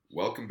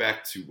welcome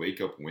back to Wake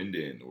Up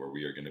Winden, where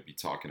we are going to be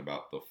talking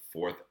about the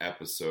fourth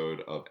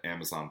episode of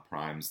Amazon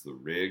Prime's The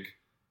Rig.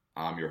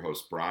 I'm your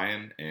host,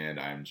 Brian, and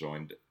I'm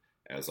joined,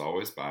 as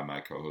always, by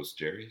my co-host,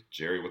 Jerry.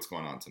 Jerry, what's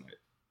going on tonight?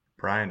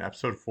 Brian,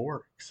 episode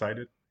 4.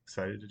 Excited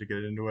to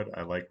get into it.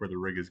 I like where the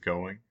rig is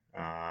going.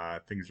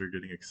 Things are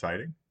getting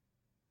exciting.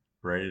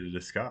 Ready to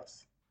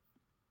discuss.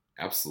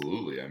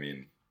 Absolutely. I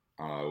mean,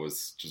 it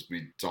was just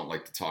we don't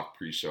like to talk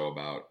pre-show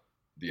about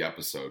the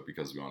episode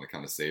because we want to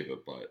kind of save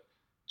it, but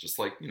just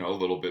like, a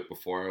little bit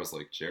before, I was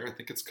like, Jerry, I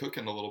think it's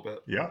cooking a little bit.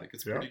 Yeah. I think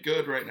it's pretty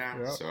good right now.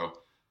 Yeah. So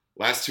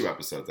last two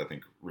episodes, I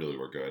think, really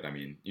were good. I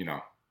mean,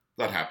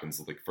 that happens.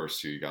 Like, first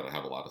two, you got to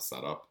have a lot of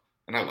setup.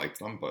 And I liked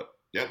them. But,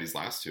 yeah, these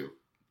last two,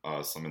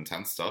 some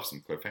intense stuff,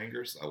 some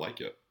cliffhangers. I like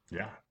it.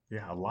 Yeah.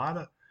 A lot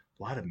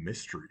of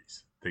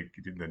mysteries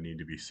that need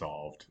to be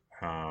solved.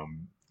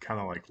 Kind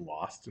of like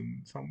Lost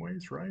in some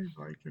ways, right?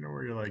 Like,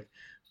 where you're like,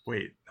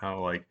 wait,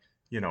 now, like,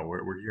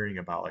 we're hearing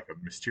about like a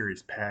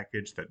mysterious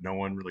package that no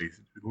one really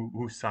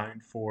who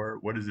signed for.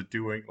 What is it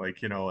doing?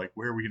 Like, like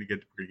where are we gonna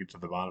get? We're gonna get to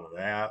the bottom of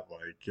that.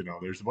 Like,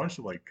 there's a bunch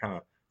of like kind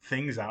of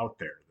things out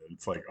there that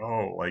it's like,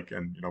 oh, like,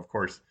 and of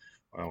course,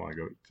 I don't want to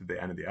go to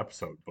the end of the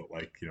episode, but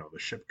like, the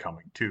ship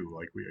coming too.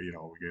 Like we're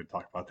gonna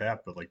talk about that.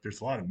 But like, there's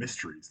a lot of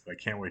mysteries that I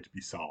can't wait to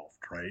be solved.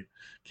 Right?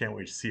 Can't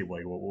wait to see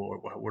like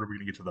what are we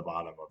gonna get to the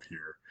bottom of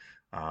here?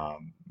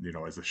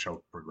 As the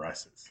show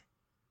progresses.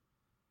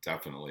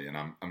 Definitely, and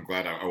I'm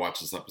glad I watched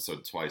this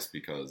episode twice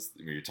because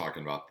when you're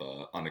talking about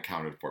the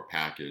unaccounted for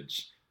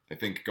package, I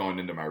think going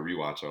into my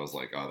rewatch, I was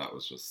like, oh, that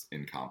was just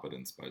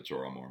Incompetence by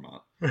Jorah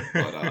Mormont.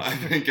 But I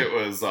think it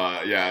was,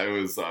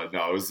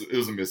 it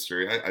was a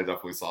mystery. I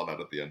definitely saw that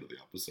at the end of the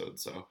episode.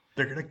 So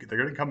they're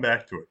gonna come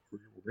back to it.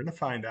 We're gonna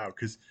find out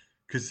because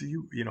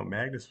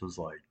Magnus was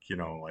like,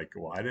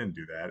 well, I didn't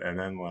do that, and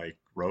then like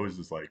Rose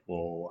is like,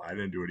 well, I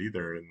didn't do it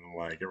either, and then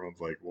like everyone's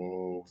like,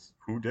 well,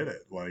 who did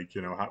it? Like,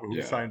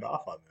 who signed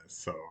off on this?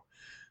 So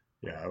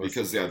yeah,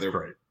 they're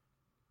great.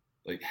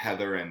 Like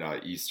Heather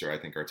and Easter, I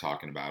think, are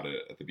talking about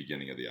it at the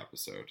beginning of the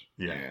episode.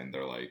 Yeah, and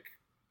they're like,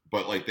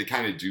 but like they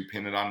kind of do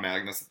pin it on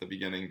Magnus at the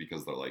beginning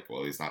because they're like,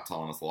 well, he's not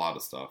telling us a lot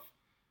of stuff.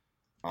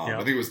 I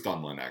think it was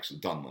Dunlin,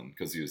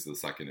 because he was the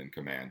second in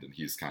command, and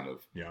he's kind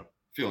of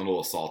feeling a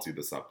little salty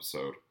this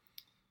episode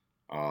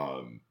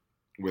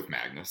with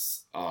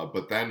Magnus.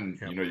 But then,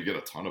 you get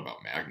a ton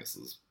about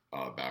Magnus's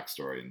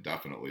backstory and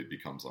definitely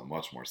becomes a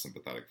much more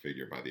sympathetic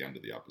figure by the end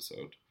of the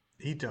episode.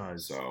 He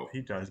does.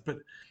 He does. But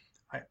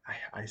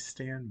I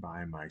stand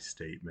by my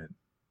statement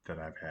that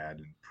I've had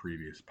in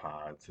previous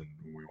pods and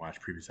when we watch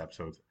previous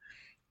episodes.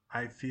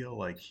 I feel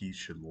like he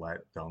should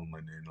let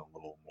Dunlin in a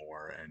little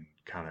more and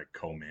kind of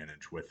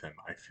co-manage with him.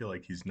 I feel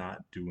like he's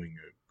not doing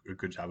a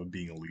good job of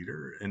being a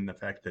leader, in the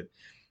fact that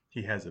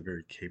he has a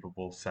very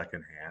capable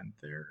second hand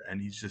there,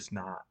 and he's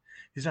not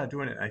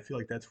doing it. I feel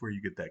like that's where you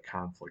get that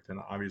conflict. And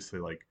obviously,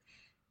 like,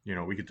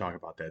 we could talk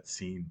about that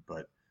scene,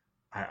 but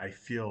I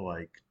feel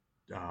like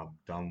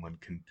Dunlin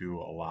can do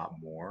a lot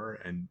more,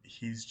 and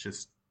he's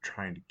just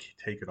trying to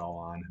take it all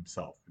on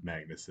himself.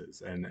 Magnus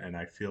is, and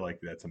I feel like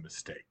that's a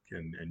mistake,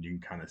 and you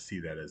can kind of see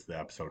that as the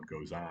episode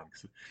goes on.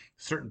 Because at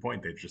a certain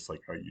point, they're just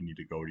like, oh, you need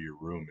to go to your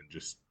room and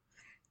just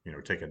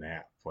take a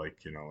nap, like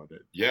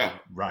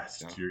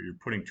rest. Yeah. You're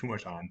putting too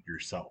much on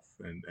yourself,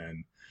 and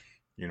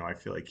I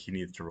feel like he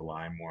needs to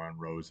rely more on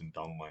Rose and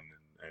Dunlin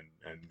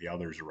and the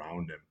others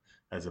around him,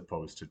 as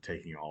opposed to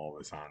taking all of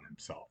this on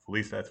himself. At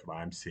least that's what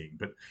I'm seeing.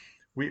 But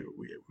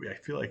I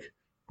feel like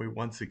we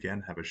once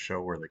again have a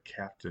show where the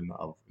captain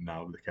of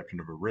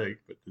a rig,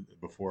 but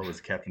before it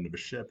was captain of a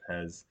ship,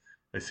 has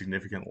a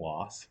significant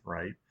loss,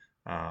 right?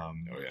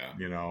 And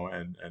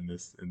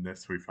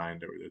this we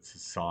find out it's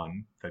his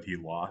son that he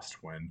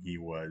lost when he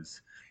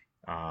was,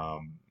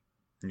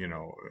 you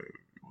know,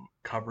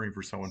 covering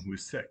for someone who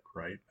was sick,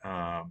 right?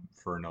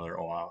 For another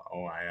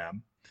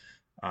OIM,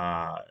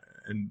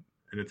 and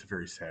it's a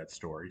very sad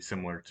story,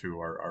 similar to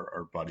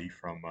our buddy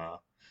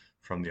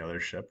from the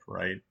other ship,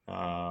 right?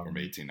 From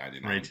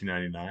 1899. From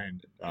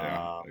 1899.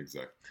 Yeah,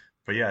 exactly.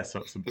 But yeah,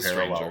 so some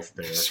parallels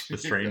there. The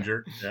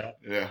Stranger.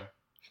 Yeah.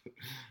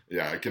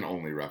 Yeah, I can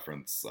only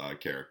reference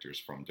characters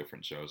from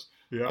different shows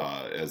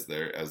as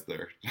their as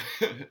their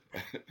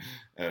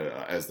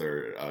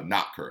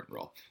not current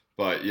role.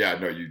 But yeah,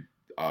 no, you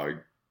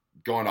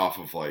going off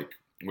of like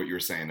what you were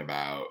saying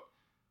about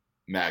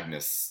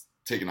Magnus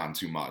taking on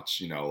too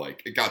much,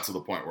 like it got to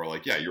the point where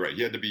like, yeah, you're right,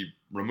 he had to be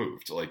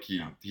removed. Like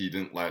he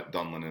didn't let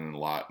Dunlin in a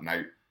lot, and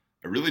I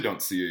really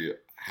don't see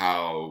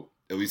how,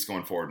 at least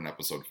going forward in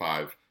episode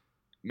 5,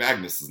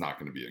 Magnus is not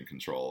going to be in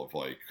control of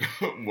like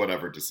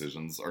whatever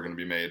decisions are going to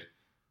be made.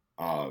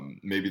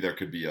 Maybe there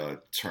could be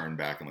a turn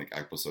back in like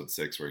episode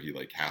 6 where he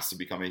like has to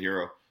become a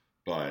hero,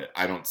 but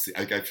I don't see.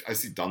 Like I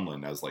see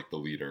Dunlin as like the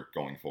leader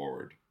going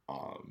forward.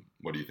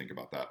 What do you think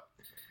about that?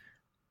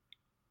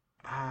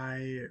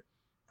 I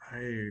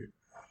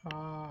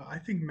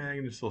think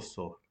Magnus will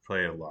still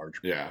play a large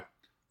part.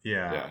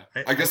 Yeah.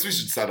 I guess we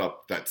should set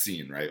up that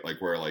scene, right?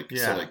 Like where like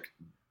so like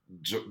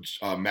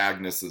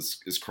Magnus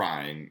is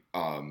crying.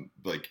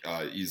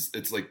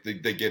 It's like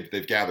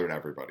they've gathered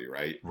everybody,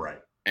 right? Right.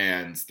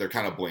 And they're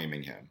kind of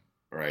blaming him,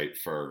 right,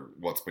 for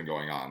what's been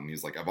going on. And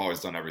he's like, I've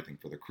always done everything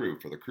for the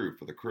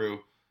crew.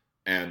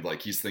 And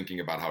like he's thinking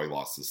about how he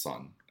lost his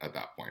son at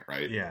that point,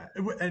 right? Yeah,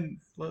 and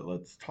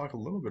let's talk a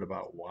little bit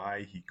about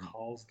why he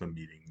calls the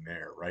meeting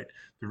there, right?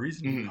 The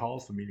reason he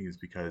calls the meeting is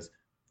because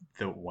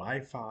the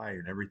Wi-Fi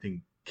and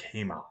everything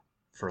came on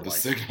for the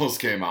signals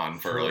came on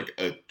for like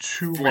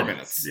 2 4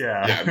 minutes.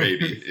 Yeah,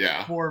 maybe.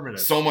 Yeah, 4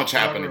 minutes. So much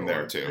happening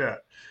there too.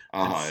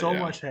 Yeah, so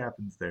much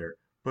happens there.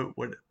 But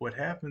what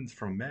happens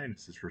from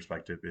Magnus's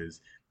perspective is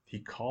he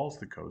calls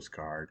the Coast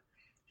Guard.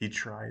 He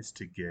tries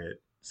to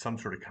get some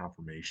sort of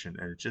confirmation,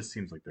 and it just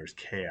seems like there's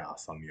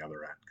chaos on the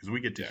other end because we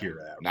get to hear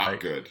that. Not right?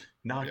 good.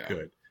 Not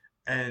good.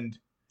 And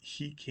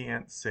he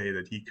can't say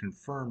that he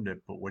confirmed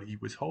it, but what he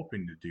was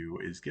hoping to do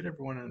is get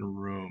everyone in a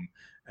room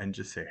and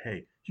just say,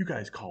 hey, you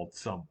guys called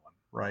someone,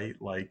 right?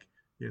 Like,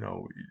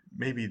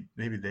 maybe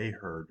they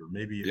heard, or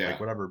maybe like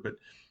whatever. But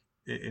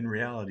in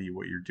reality,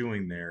 what you're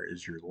doing there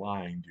is you're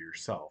lying to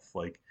yourself.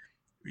 Like,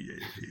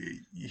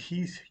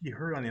 he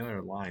heard on the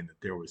other line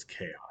that there was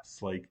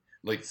chaos.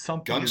 Like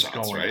something gunshots,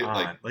 is going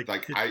right?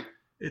 on.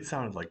 It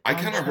sounded like I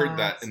kind of heard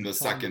that in the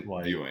second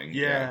viewing.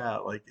 Yeah,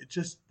 like it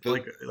just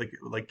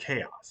like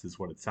chaos is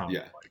what it sounded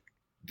like.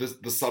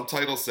 The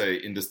subtitles say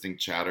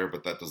indistinct chatter,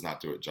 but that does not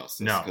do it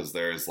justice. No, because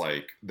there's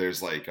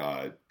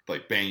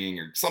banging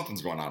or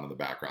something's going on in the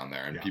background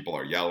there, and people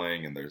are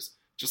yelling, and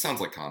just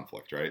sounds like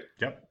conflict, right?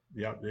 Yep.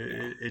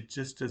 It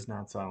just does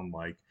not sound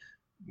like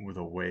with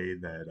a way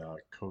that a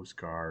Coast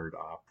Guard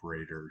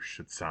operator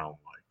should sound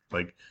like.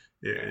 Like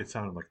it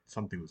sounded like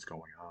something was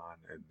going on,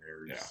 and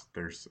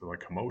there's like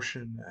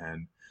commotion,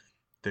 and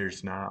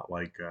there's not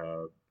like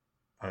a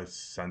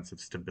sense of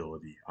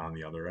stability on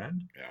the other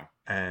end. Yeah.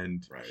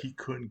 And he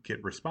couldn't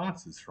get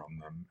responses from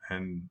them,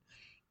 and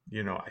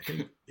I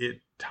think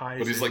it ties.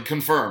 But he's like,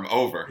 confirm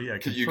over. Yeah,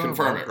 can you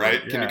confirm it,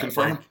 right? Can you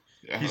confirm?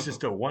 Like, he's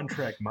just a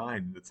one-track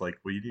mind. It's like,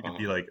 well, you need to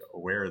be like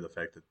aware of the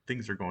fact that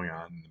things are going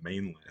on in the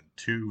mainland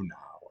too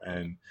now,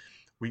 and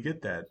we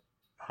get that.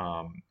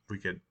 We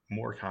get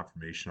more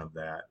confirmation of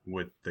that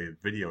with the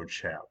video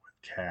chat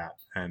with Kat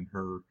and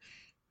her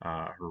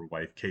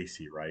wife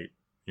Casey, right?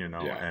 And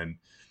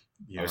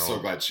I was so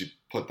glad she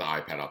put the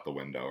iPad out the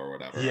window or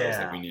whatever. Yeah. I was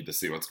like, we need to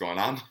see what's going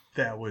on.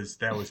 That was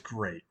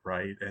great,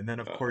 right? And then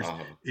of course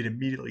it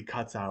immediately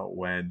cuts out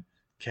when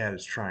Kat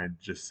is trying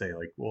to just say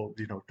like, well,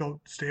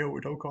 don't stay over,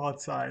 don't go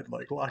outside,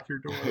 like lock your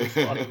doors,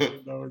 lock your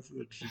windows.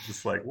 And she's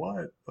just like,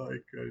 what?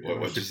 Like,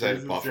 what'd you say?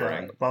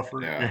 Buffering.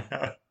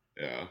 Yeah,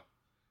 buffering.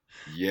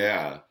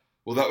 Yeah.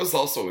 Well, that was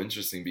also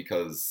interesting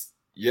because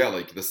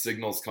like the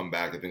signals come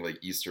back. I think like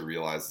Easter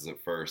realizes it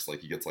first.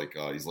 Like he gets like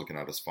he's looking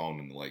at his phone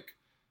and like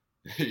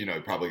he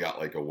probably got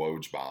like a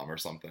Woj bomb or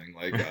something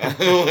like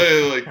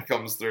like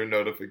comes through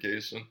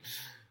notification.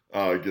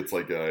 Gets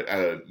like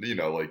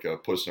like a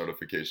push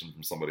notification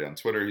from somebody on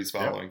Twitter he's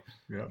following.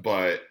 Yeah.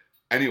 But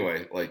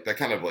anyway, like that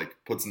kind of like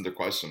puts into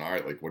question. All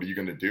right, like what are you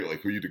gonna do? Like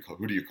who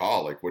do you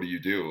call? Like what do you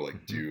do?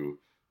 Like do you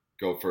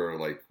go for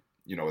like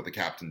what the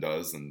captain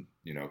does and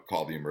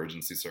call the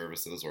emergency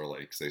services, or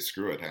like say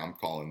screw it, hey, I'm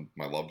calling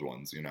my loved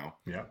ones.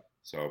 Yeah.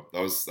 So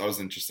that was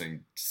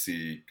interesting to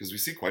see because we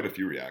see quite a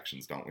few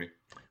reactions, don't we?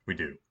 We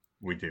do.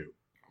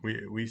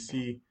 We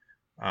see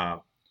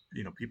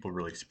people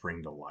really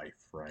spring to life,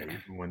 right?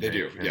 When they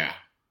do. Yeah.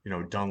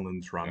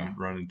 Dunland's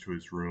run into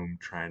his room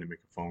trying to make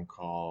a phone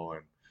call,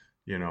 and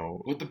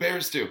what the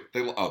Bears do?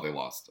 They lost. They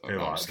lost. They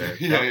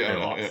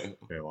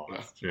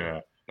lost. Yeah.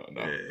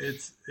 No.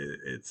 It's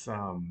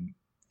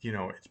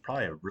it's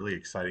probably a really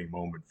exciting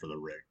moment for the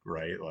rig,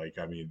 right? Like,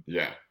 I mean,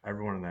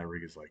 everyone in that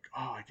rig is like,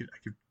 oh, I could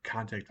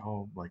contact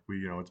home. Like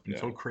it's been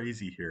so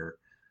crazy here,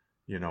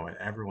 and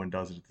everyone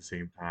does it at the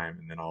same time,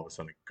 and then all of a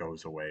sudden it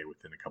goes away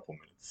within a couple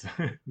minutes.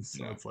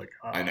 So it's like,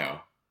 I know,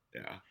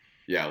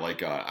 yeah.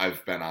 Like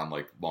I've been on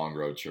like long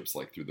road trips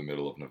like through the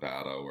middle of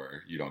Nevada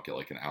where you don't get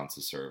like an ounce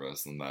of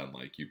service, and then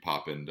like you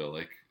pop into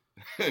like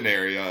an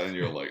area and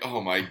you're like,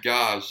 oh my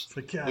gosh,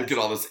 like, look at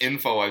all this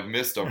info I've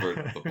missed over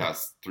the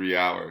past 3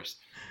 hours.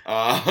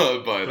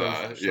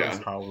 But shows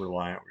how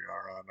reliant we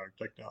are on our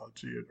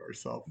technology and our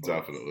cell phones.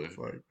 Definitely. It's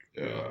like,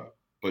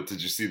 But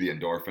did you see the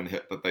endorphin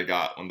hit that they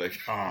got when they?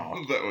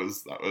 That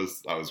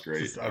was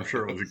great. I'm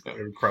sure it was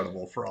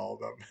incredible for all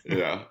of them.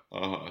 Yeah.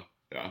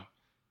 Yeah.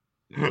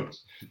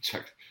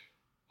 Check.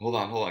 Hold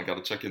on. Got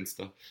to check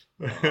Insta.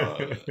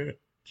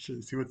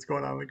 See what's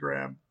going on the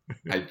gram.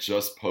 I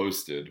just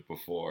posted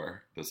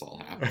before this all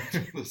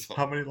happened.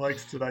 How many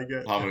likes did I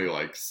get? How many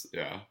likes?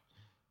 Yeah.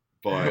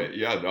 But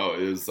yeah, no,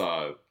 it was,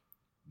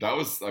 that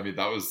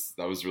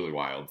was really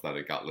wild that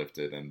it got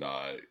lifted and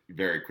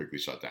very quickly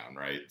shut down,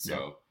 right?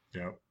 So,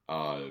 and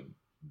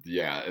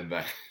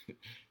then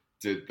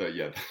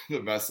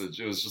the message,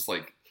 it was just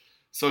like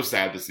so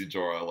sad to see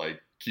Jorah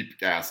like keep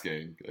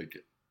asking, like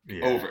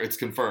over, it's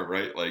confirmed,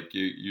 right? Like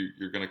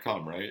you're gonna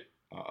come, right?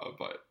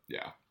 But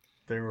yeah.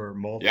 There were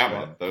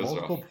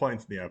multiple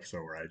points in the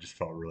episode where I just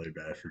felt really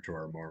bad for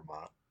Jorah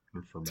Mormont.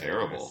 for Magnus.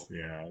 Terrible.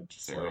 Yeah,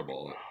 just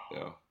terrible. Like,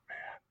 oh,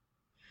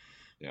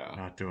 yeah, man, yeah.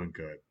 Not doing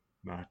good.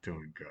 Not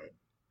doing good.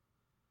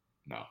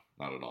 No,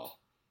 not at all.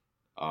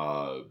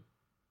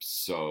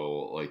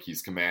 So like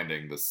he's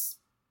commanding this,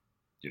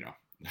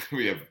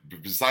 we have,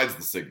 besides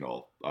the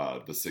signal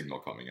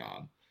coming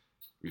on,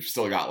 we've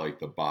still got like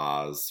the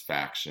Boz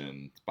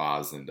faction,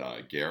 Boz and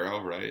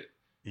Garrow, right?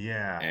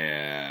 Yeah.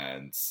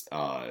 And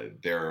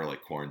they're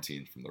like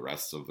quarantined from the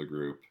rest of the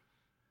group,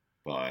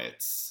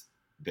 but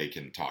they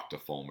can talk to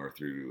Fulmer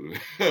through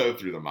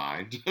through the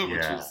mind,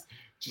 which is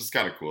just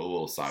kind of cool. A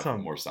little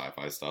more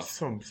sci-fi stuff.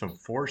 Some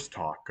Force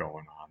talk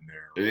going on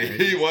there. Right?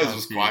 He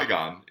was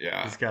Qui-Gon.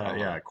 Yeah. He's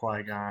got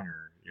Qui-Gon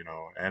or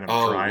Adam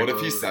Oh, Driver. what if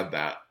he said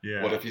that?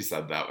 Yeah. What if he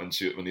said that when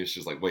she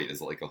was like, wait,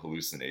 is it like a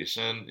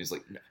hallucination? He's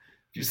like,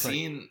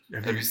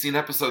 have you seen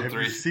episode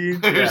 3?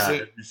 Have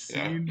you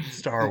seen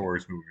Star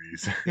Wars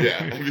movies?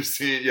 Yeah. Have you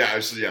seen? Yeah,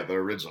 actually, the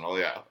original.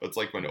 Yeah, it's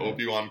like when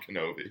Obi-Wan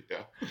Kenobi.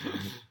 Yeah.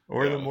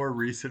 Or the more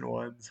recent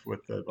ones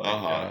with the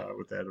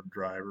with Adam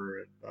Driver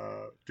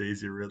and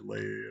Daisy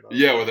Ridley.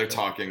 Where they're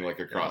talking like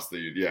across the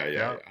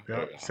yeah.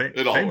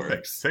 It all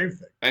works. Same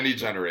thing. Any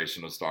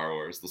generation of Star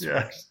Wars, this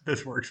works.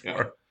 This works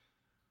for.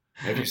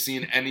 Have you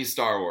sseen any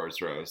Star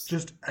Wars, Rose?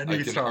 Just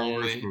any Star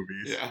Wars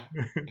movies. Yeah.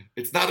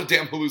 It's not a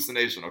damn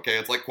hallucination, okay?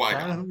 It's like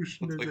Qui-Gon. Not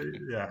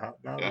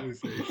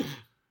hallucination.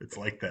 It's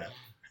like that.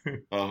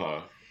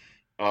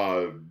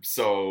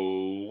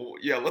 So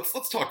yeah,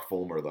 let's talk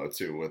Fulmer though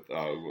too. With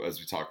as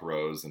we talk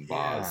Rose and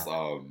Boz.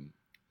 Yeah.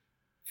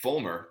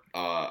 Fulmer,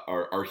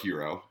 our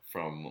hero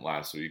from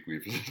last week,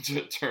 we've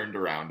turned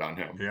around on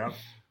him. Yeah.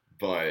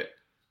 But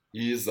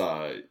he's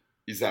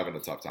having a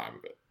tough time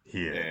of it.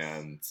 He is.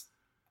 And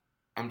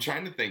I'm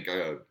trying to think.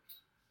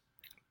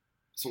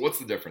 So what's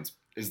the difference?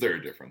 Is there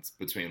a difference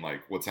between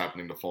like what's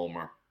happening to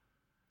Fulmer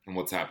and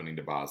what's happening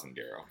to Boz and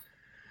Garrow?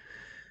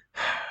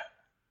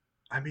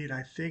 I mean,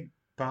 I think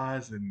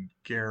Boz and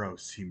Garrow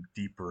seem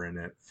deeper in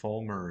it.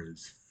 Fulmer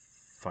is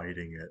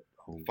fighting it.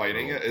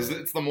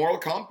 It's the moral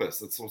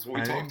compass. It's what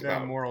we talked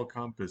about. That moral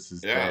compass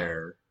is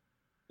there.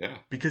 Yeah.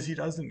 Because he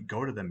doesn't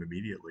go to them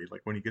immediately.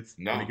 Like when he gets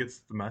the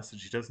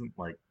message, he doesn't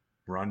like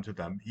run to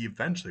them. He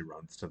eventually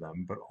runs to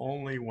them, but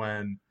only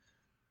when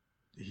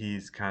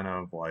he's kind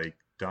of like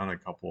done a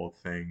couple of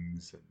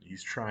things and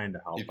he's trying to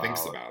help out. He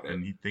thinks about it.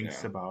 And he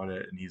thinks about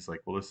it and he's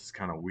like, well, this is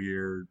kind of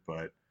weird,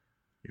 but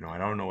I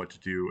don't know what to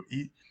do.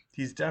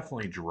 He's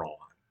definitely drawn,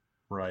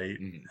 right?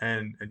 Mm-hmm.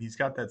 And he's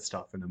got that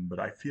stuff in him, but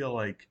I feel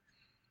like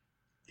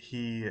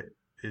he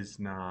is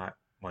not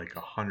like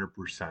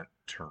 100%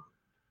 turned.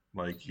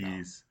 Like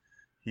he's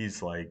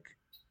like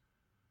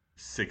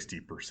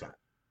 60%,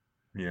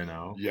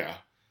 Yeah.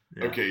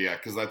 Okay, yeah,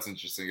 because that's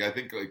interesting. I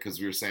think because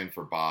we were saying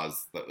for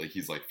Boz that like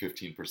he's like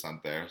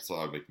 15% there, so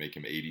I would make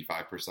him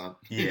 85%.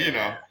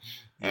 Yeah.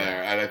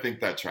 And I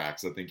think that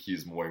tracks. I think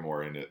he's way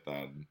more in it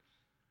than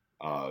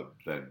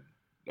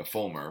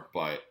Fulmer,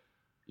 but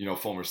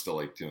Fulmer's still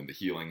like doing the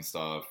healing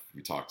stuff.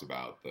 We talked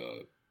about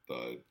the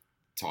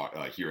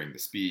hearing the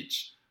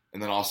speech, and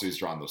then also he's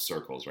drawn those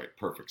circles, right?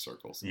 Perfect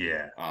circles.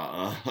 Yeah.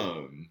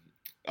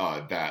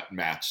 That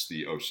match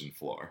the ocean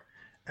floor.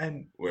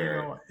 And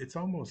where it's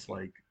almost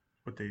like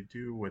what they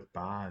do with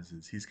Boz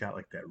is he's got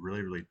like that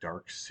really, really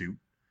dark suit.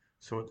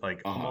 So it like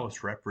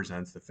almost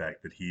represents the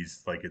fact that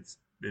he's like, it's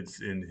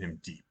in him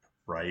deep,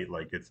 right?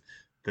 Like it's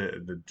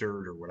the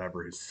dirt or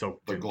whatever is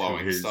soaked the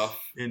glowing stuff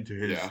into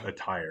his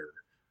attire,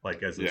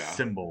 like as a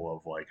symbol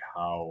of like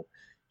how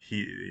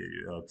he,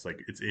 it's like,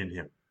 it's in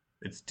him.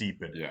 It's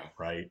deep in him,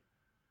 right?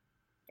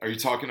 Are you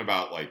talking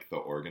about like the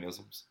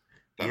organisms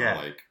that are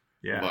like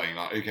laying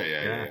on? Okay,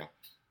 yeah.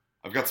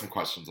 I've got some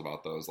questions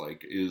about those.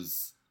 Like,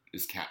 is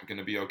Kat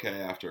gonna be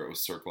okay after it was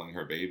circling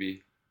her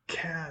baby?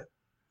 Kat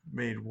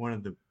made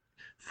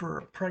for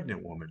a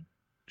pregnant woman,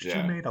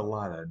 she made a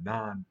lot of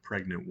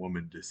non-pregnant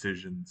woman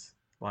decisions.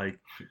 Like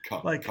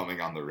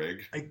coming on the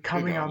rig.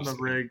 Coming on the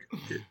rig,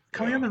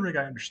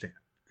 I understand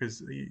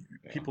because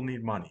people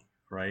need money,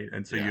 right?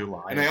 And so you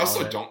lie. And I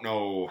also don't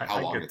know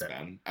how long it's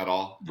been at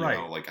all. Right.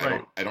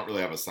 I don't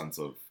really have a sense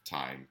of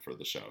time for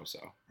the show. So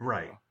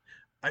right.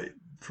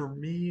 For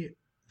me,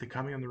 the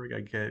coming on the rig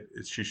I get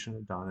is she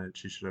shouldn't have done it.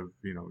 She should have,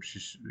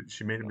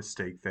 she made a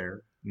mistake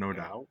there, no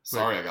doubt.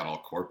 Sorry, I got all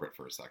corporate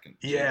for a second.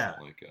 Yeah,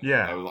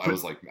 I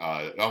was like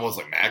almost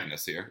like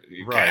Magnus here.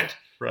 You can't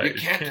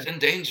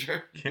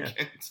endanger. Can't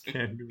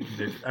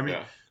endanger. I mean,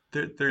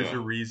 there's a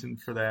reason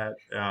for that.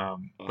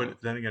 But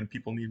then again,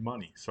 people need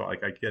money, so I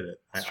get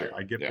it.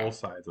 I get both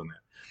sides on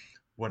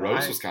that.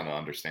 Rose was kind of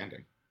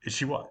understanding.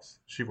 She was.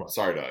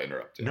 Sorry to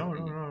interrupt you.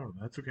 No,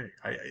 that's okay.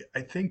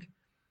 I think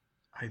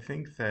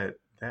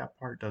that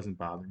part doesn't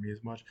bother me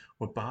as much.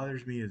 What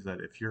bothers me is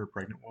that if you're a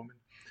pregnant woman,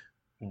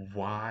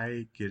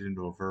 why get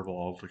into a verbal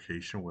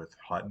altercation with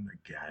Hutton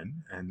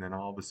again? And then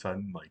all of a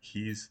sudden, like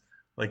he's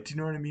like, do you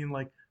know what I mean?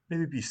 Like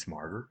maybe be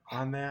smarter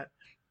on that.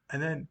 And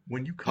then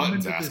when you come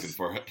Hutton's into asking this,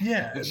 for it.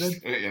 Yeah,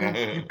 and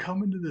then you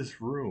come into this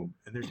room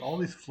and there's all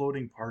these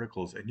floating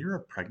particles, and you're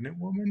a pregnant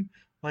woman.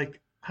 Like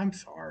I'm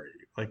sorry,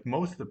 like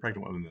most of the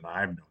pregnant women that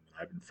I've known,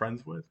 that I've been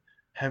friends with,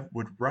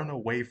 would run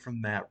away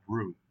from that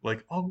room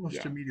like almost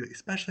Yeah. immediately,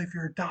 especially if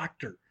you're a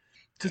doctor.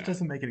 It just Yeah.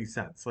 doesn't make any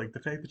sense. Like the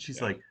fact that she's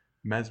Yeah. like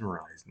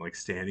mesmerized and like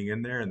standing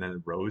in there, and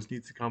then Rose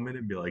needs to come in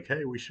and be like,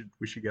 "Hey, we should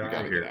get You out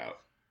got of to get here."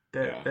 out.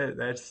 That Yeah. that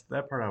that's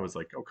that part I was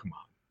like, "Oh, come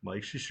on!"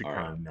 Like she should All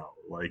right. kind of know.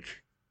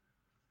 Like,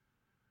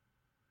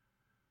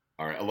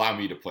 All right. Allow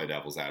me to play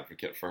devil's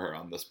advocate for her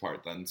on this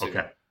part then too.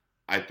 okay,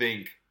 I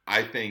think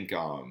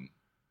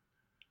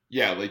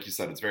yeah, like you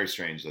said, it's very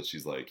strange that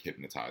she's like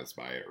hypnotized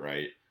by it,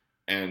 right?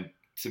 And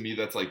to me,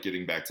 that's like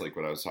getting back to like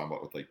what I was talking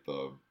about with like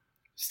the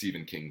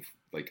Stephen King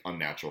like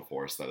unnatural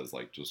force that is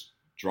like just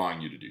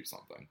drawing you to do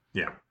something.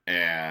 yeah,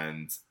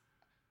 And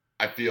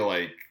I feel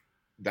like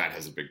that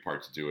has a big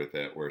part to do with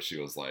it, where she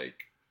was like,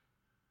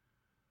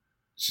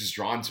 she's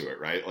drawn to it,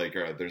 right? Like,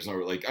 there's no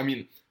like, I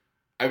mean,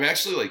 I'm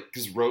actually like,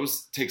 because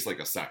Rose takes like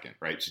a second,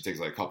 right? She takes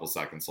like a couple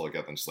seconds to look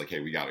at them. She's like, hey,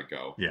 we gotta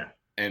go. yeah,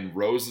 And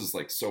Rose is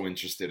like so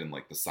interested in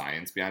like the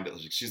science behind it.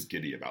 Like, she's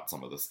giddy about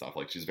some of this stuff.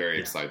 Like she's very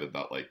yeah, excited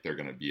that like they're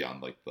gonna be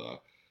on like the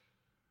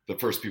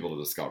first people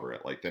to discover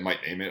it. Like they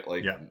might name it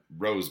like yeah,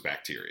 Rose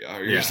bacteria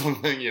or yeah,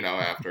 something, you know,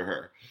 after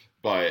her.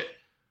 But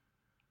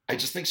I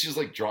just think she's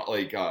like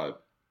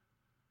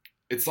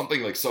it's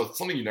something like, so it's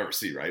something you never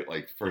see, right?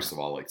 Like first yeah, of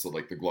all, like so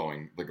like the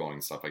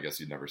glowing stuff, I guess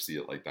you'd never see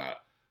it like that.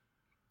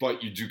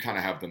 But you do kind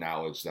of have the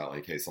knowledge that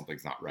like, hey,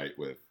 something's not right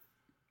with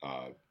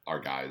our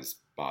guys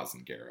Boz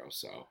and Garrow.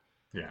 So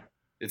yeah.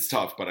 it's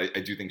tough, but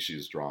I do think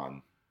she's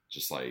drawn,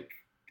 just like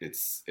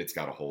it's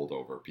got a hold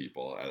over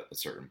people at a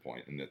certain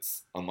point, and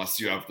it's, unless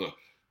you have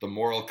the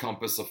moral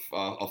compass of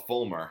a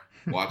Fulmer,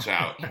 watch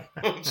out.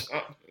 Watch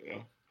out,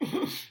 you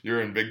know?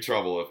 You're in big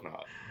trouble if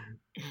not.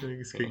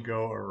 Things can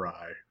go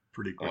awry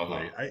pretty quickly.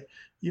 Uh-huh. I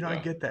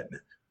Yeah. get that.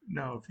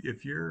 No,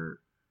 if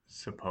you're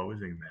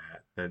supposing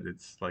that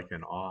it's like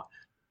an awe,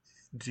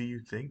 do you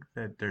think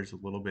that there's a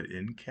little bit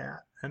in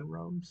Cat and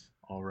Rose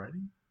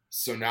already?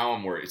 So now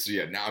I'm worried. So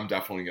yeah, now I'm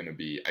definitely gonna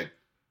be.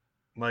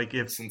 Like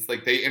if Since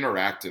like they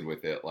interacted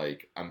with it,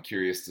 like I'm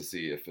curious to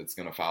see if it's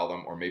gonna foul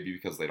them, or maybe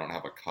because they don't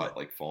have a cut but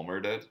like Fulmer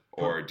did,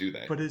 but or do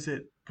they? but is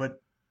it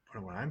but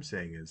what I'm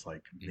saying is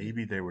like Mhm.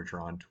 maybe they were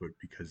drawn to it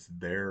because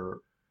they're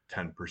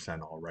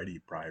 10% already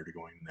prior to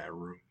going in that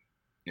room.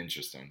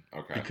 Interesting.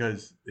 Okay.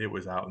 Because it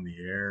was out in the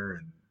air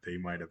and they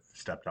might have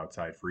stepped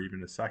outside for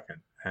even a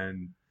second,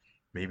 and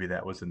maybe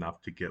that was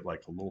enough to get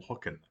like a little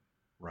hook in them,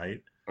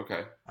 right?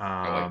 Okay.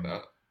 I like um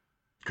that.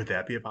 could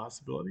that be a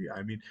possibility?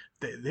 I mean,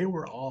 they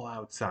were all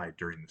outside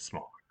during the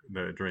smog,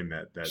 during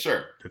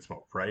Sure. that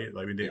smoke, right?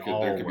 I mean, they There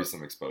all could be were.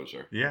 some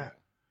exposure. Yeah.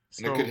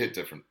 And it could So hit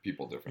different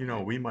people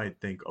differently. we might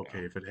think, okay,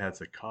 Yeah. if it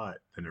has a cut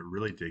then it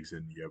really digs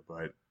into you,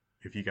 but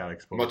if you got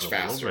exposed Much a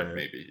little faster, bit,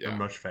 maybe. they're Yeah.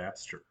 much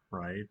faster,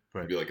 right?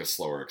 But Maybe like a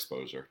slower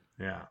exposure.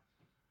 yeah,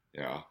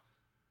 Yeah.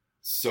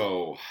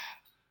 So,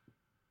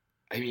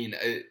 I mean,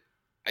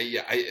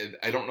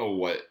 I don't know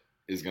what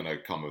is gonna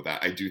come of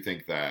that. I do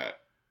think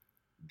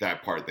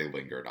that part they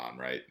lingered on,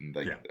 right? And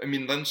like, yeah, I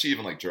mean, then she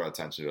even like drew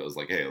attention to it. It was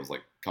like, hey, it was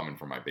like coming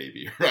from my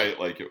baby, right?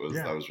 Like yeah.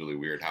 that was really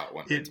weird how it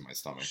went right It to my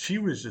stomach. She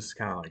was just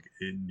kind of like,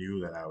 it knew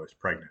that I was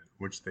pregnant,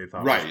 which they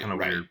thought was Right, kind of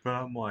right. weird. But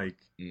I'm like,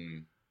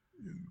 Mm,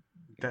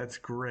 that's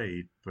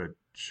great, but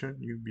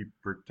shouldn't you be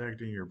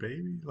protecting your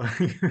baby?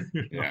 Like,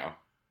 yeah.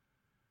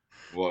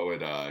 What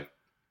would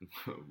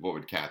what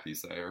would Kathy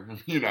say? Or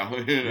Yeah,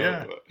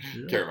 but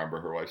yeah, can't remember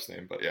her wife's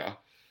name, but yeah.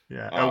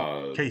 yeah.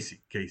 Oh, Uh,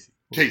 Casey.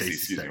 What would Casey,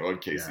 excuse say? me. What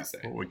would Casey Yeah, say?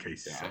 what would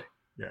Casey Yeah, say?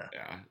 Yeah,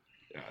 yeah,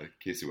 yeah.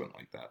 Casey wouldn't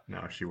like that.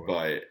 no, she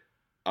wouldn't.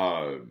 But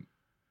um,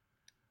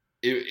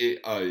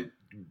 it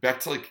back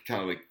to like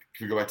kind of like,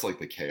 can we go back to like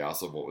the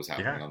chaos of what was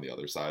happening Yeah, on the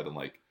other side, and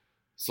like,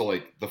 so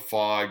like the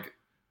fog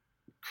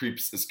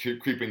is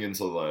creeping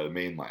into the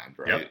mainland,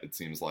 right? yep, It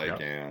seems like,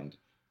 yep, and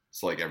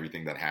so like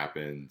everything that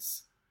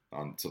happens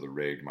onto the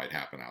rig might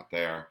happen out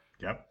there.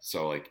 yep,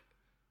 So like,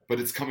 but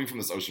it's coming from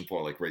this ocean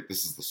floor. Like, right,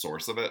 this is the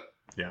source of it.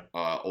 yeah,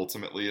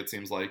 Ultimately, it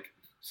seems like.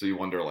 So you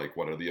wonder like,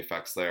 what are the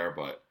effects there?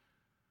 But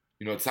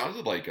it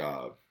sounded like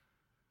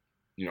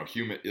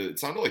human. It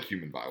sounded like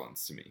human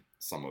violence to me.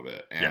 Some of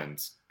it, yeah,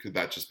 and could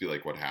that just be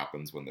like what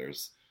happens when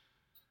there's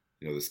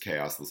this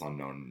chaos, this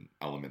unknown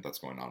element that's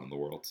going on in the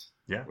world?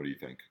 yeah, What do you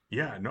think?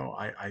 yeah. No,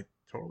 I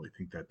totally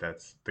think that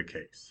that's the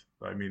case.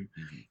 I mean,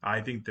 Hmm.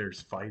 I think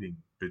there's fighting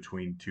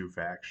between two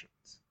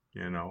factions.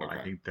 I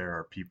Okay. think there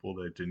are people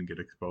that didn't get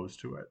exposed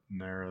to it,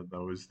 and there are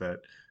those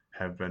that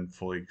have been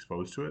fully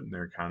exposed to it, and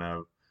they're kind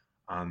of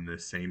on the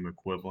same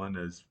equivalent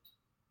as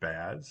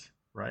Baz,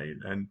 right?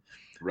 And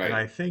Right.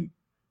 I think,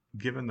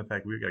 given the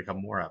fact we've got a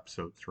couple more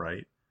episodes,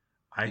 right?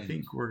 I Hmm.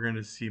 think we're going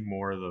to see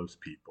more of those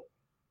people.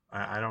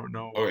 I don't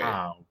know Okay.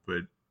 how,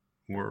 but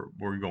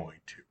we're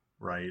going to,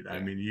 right? I Yeah.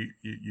 mean,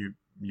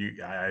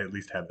 I at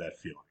least have that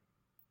feeling.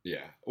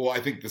 Yeah. Well, I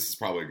think this is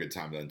probably a good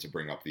time then to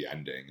bring up the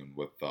ending and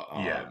with the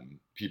Yeah,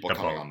 people the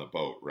coming boat, on the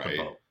boat, the right?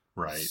 boat,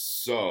 right?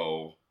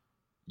 So,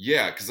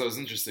 yeah, because I was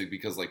interested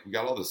because like we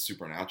got all this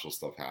supernatural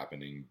stuff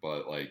happening,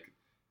 but like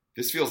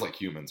this feels like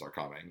humans are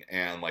coming,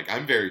 and like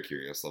I'm very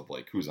curious of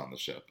like who's on the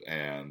ship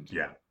and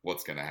Yeah,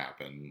 what's gonna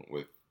happen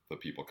with the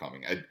people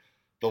coming.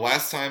 The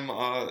last time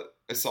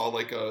I saw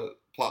like a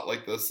plot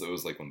like this. It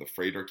was like when the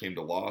freighter came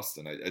to Lost,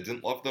 and I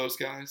didn't love those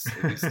guys,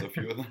 at least a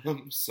few of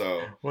them.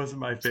 So Wasn't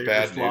my it's favorite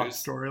bad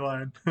Lost news.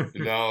 storyline.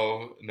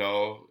 No,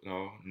 no,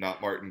 no,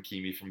 not Martin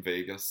Keamy from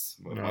Vegas,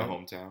 my No,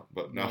 hometown.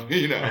 But no, no.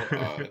 you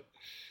know,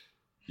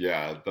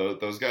 yeah,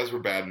 those guys were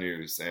bad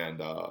news,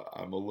 and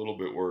I'm a little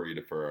bit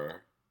worried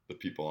for the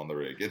people on the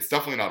rig. It's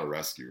definitely not a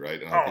rescue,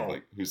 right? And I think Oh,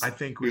 like I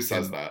think who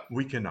says that?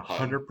 we can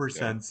Hun, yeah.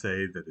 100%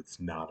 say that it's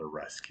not a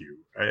rescue.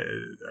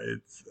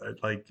 It's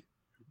like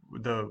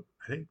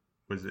I think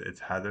it's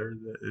Heather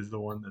that is the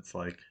one that's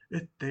like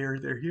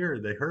they're here,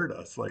 they heard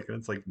us, like, and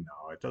it's like,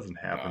 no, it doesn't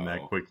happen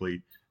that No,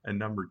 quickly. And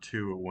number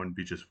two, it wouldn't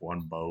be just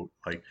one boat.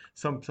 Like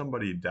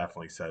somebody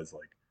definitely says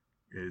like,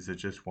 is it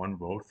just one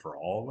boat for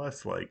all of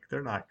us? Like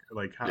they're not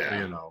like how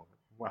yeah.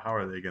 how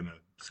are they gonna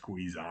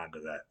squeeze onto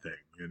that thing?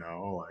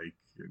 Like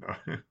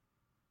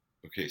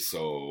Okay,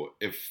 so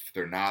if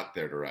they're not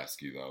there to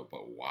rescue though,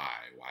 but why?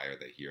 Why are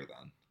they here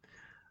then?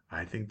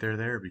 I think they're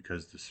there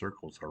because the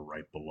circles are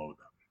right below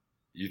them.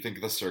 You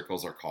think the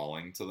circles are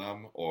calling to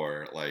them,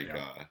 or like, Yep.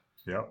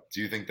 Yep.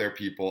 do you think they're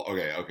people?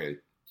 Okay, okay.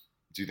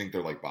 Do you think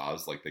they're like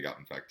Boz, like they got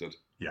infected?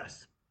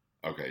 Yes.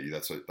 Okay,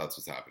 that's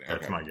what's happening.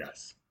 That's Okay, my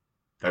guess.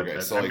 okay.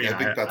 So I like, mean, I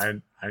think that's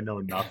I know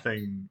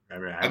nothing. I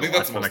mean, I I haven't think that's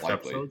watched the most next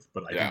likely. episodes,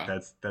 but I think Yeah.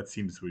 that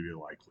seems to be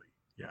likely.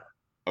 Yeah.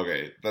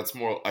 Okay, that's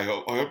more. I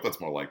hope that's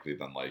more likely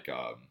than like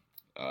a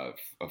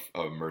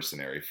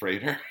mercenary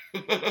freighter.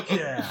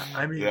 Yeah.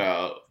 I mean,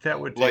 Yeah, that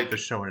would take like the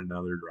show in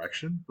another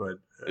direction, but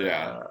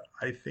yeah.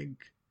 I think.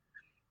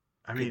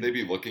 I Could they mean,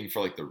 be looking for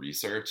like the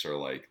research or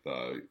like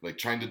the like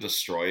trying to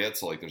destroy it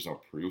so like there's no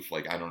proof?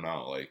 Like I don't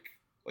know,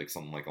 like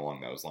something like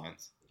along those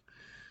lines.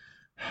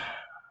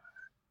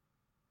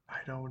 I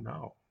don't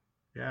know.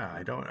 Yeah,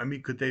 I don't. I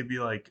mean, could they be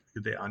like?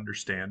 Could they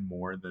understand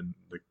more than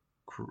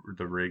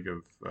the rig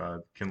of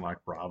Kinloch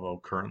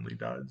Bravo currently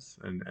does,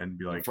 and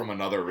be like, From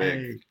another rig,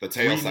 hey, the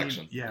tail we need,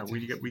 section. yeah,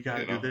 we got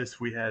to You do know. this.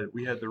 We had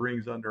the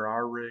rings under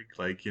our rig.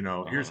 Like, here's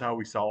Uh-huh. how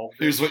we solved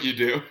it. Here's what you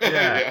do.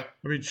 Yeah, Yeah,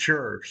 I mean,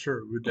 sure.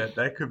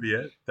 That could be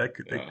it.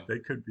 yeah, They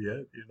could be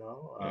it.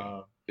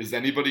 yeah. Is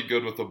anybie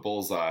good with a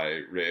bullseye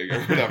rig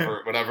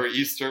or whatever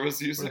Easter was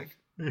But, using?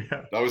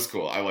 yeah, That was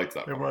cool. I liked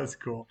that it part. was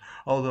cool.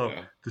 Although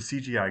Yeah, the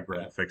CGI yeah.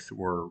 graphics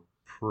were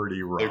pretty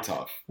They're rough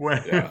tough.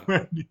 when Yeah,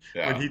 when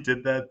yeah, he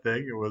did that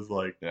thing. It was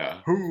like,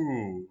 yeah,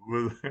 whoo, it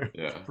was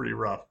yeah. pretty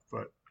rough.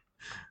 But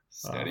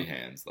Steady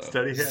hands though.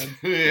 steady hands,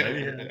 steady Yeah,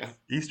 hands. yeah.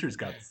 Easter's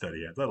got the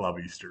steady hands. I love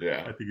Easter.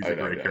 Yeah, I think he's I a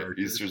know. great Yeah,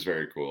 character. Easter's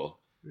very cool.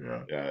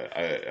 Yeah. Yeah,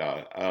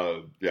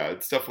 yeah,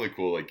 it's definitely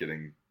cool. Like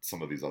getting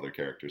some of these other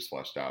characters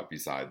fleshed out.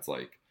 Besides,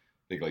 like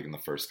I think like in the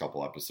first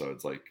couple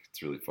episodes, like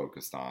it's really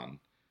focused on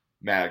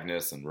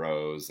Magnus and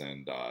Rose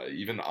and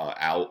even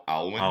Alwyn,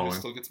 who Alwyn.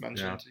 still gets Yeah.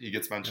 mentioned. He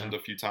gets mentioned Yeah.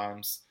 a few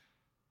times.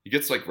 He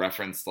gets like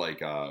referenced like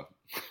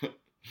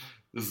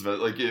this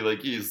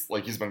is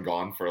he's been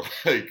gone for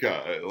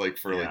like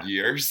for like Yeah.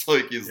 years.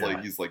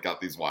 Yeah. He's like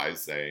got these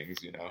wise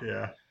sayings, you know.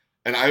 Yeah.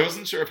 And I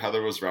wasn't sure if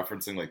Heather was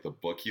referencing like the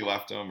book he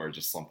left him or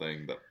just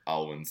something that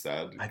Alwyn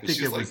said. I Because think it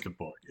she's was like, the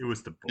book. It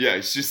was the book. yeah, It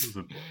was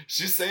the book.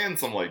 she's saying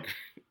some like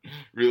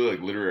really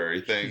like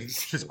literary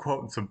things. She's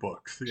quoting some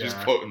books. She's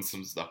Yeah. quoting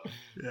some stuff.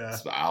 Yeah.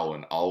 That's what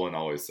Alwyn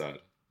always said.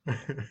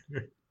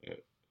 Yeah.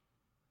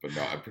 But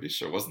no, I'm pretty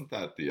sure wasn't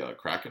that the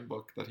Kraken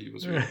book that he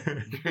was reading?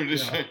 Pretty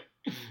Yeah.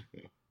 sure.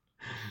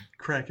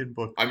 Kraken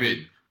book. I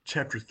mean,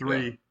 chapter yeah,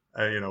 3.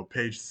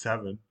 Page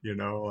 7.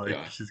 Like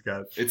yeah. she's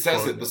got. It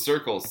says it. The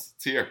circles.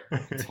 It's here.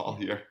 It's all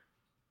here.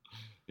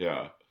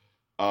 Yeah.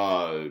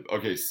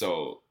 Okay,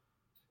 so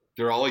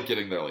they're all like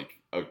getting their like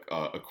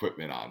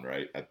equipment on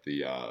right at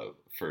the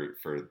for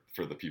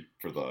the people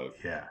for the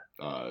Yeah.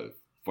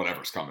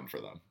 whatever's coming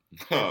for them.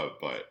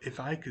 But If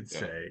I could yeah.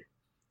 say,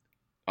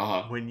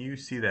 Uh-huh. when you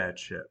see that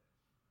ship,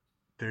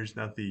 there's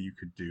nothing you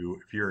could do.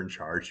 If you're in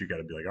charge, you got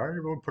to be like, all right,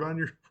 everyone, put on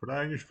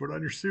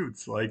your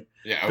suits. Like,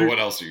 Yeah, there, what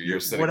else are you?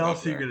 You're sitting what up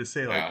else are you there. gonna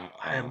say? Like, Yeah,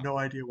 I have no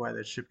idea why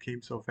that ship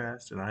came so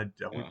fast, and I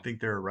don't yeah, think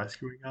they're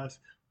rescuing us.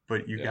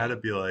 But you got yeah, to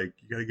be like,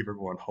 you got to give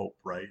everyone hope,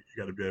 right? You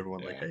got to be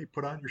everyone like, yeah. hey,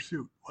 put on your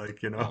suit,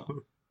 like, And the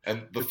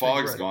get things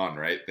fog's ready. gone,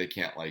 right? They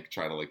can't like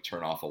try to like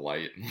turn off a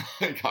light and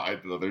like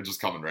hide. They're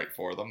just coming right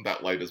for them.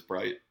 That light is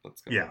bright.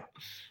 That's gonna, Yeah,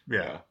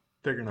 yeah, yeah,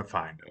 they're gonna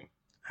find it. yeah.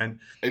 And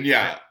And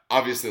yeah,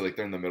 obviously, like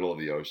they're in the middle of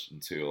the ocean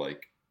too.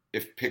 Like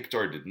if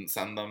Pictor didn't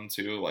send them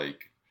to,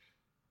 like,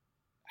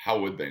 how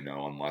would they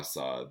know unless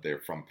they're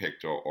from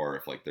Pictor or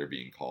if like they're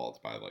being called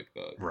by like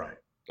the right,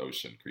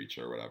 ocean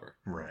creature or whatever.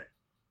 right,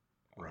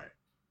 right.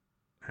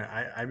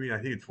 I mean, I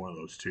think it's one of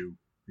those two.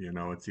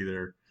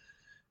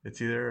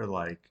 It's either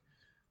like,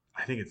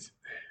 I think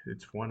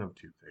it's one of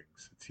two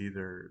things. It's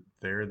either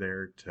they're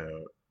there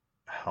to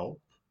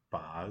help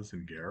Boz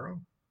and Garrow,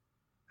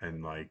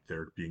 and like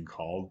they're being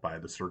called by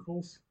the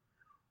circles,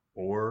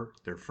 or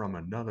they're from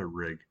another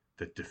rig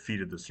that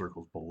defeated the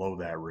circles below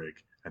that rig,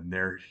 and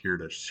they're here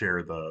to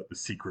share the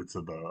secrets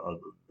of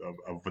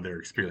their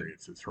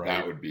experiences, right?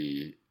 That would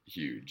be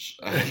huge.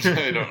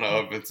 I don't know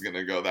if it's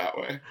gonna go that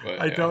way,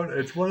 but I don't.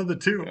 It's one of the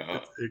two. Yeah.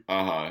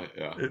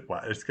 Yeah.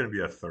 It's going to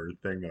be a third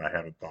thing that I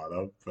haven't thought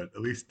of, but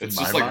at least It's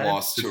in just my like mind,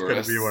 Lost it's Tourists.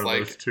 going to be one of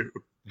Like, those two.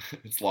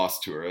 it's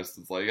Lost Tourists.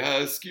 It's like,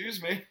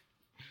 excuse me,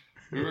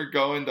 we were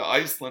going to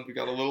Iceland. We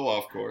got a little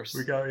off course.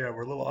 We're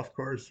a little off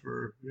course.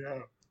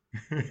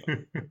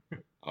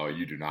 Oh,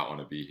 you do not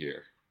want to be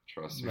here.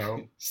 Trust me.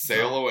 No.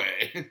 Sail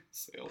away.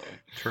 Sail away.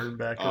 Turn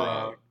back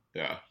around.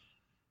 Yeah.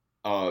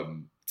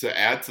 To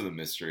add to the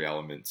mystery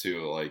element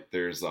too, like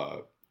there's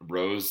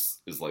Rose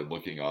is like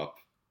looking up.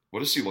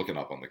 What is she looking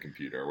up on the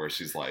computer? Where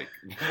she's like,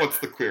 "What's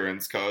the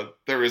clearance code?"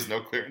 There is no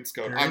clearance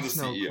code. I'm the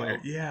CEO.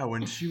 Yeah,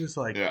 when she was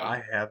like,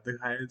 "I have the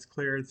highest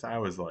clearance," I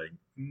was like,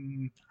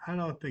 "I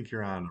don't think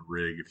you're on a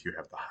rig if you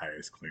have the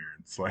highest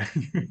clearance." Like,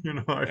 I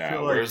feel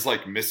like where's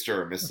like Mr.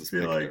 or Mrs.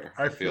 Victor?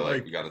 I feel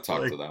like we got to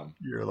talk to them.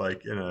 You're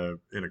like in a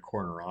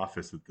corner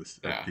office at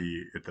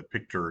the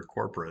Picture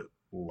corporate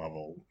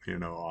level,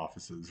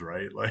 offices,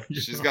 right? Like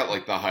she's got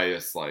like the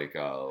highest like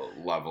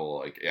level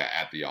like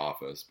at the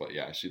office, but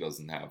she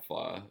doesn't have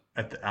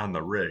on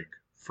the rig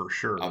for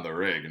sure. On the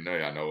rig,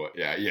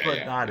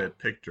 but not at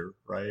Picture,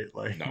 right?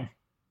 Like no,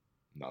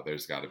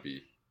 there's got to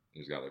be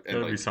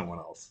be someone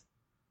else.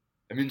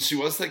 I mean, she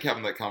was like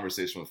having that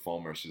conversation with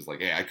Fulmer. She's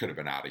like, "Hey, I could have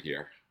been out of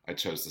here. I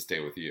chose to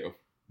stay with you."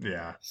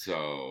 Yeah.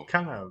 So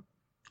kind of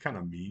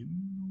mean.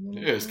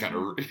 It's kind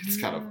of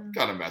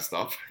messed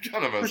up.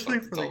 Especially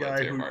for the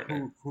guy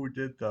who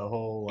did the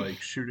whole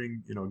like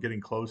shooting, getting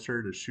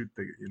closer to shoot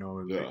the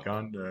the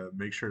gun to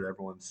make sure that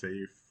everyone's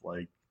safe.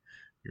 Like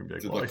you're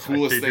gonna be like, the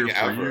coolest thing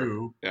ever.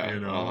 You.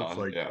 It's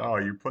like, oh,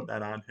 you're putting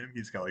that on him.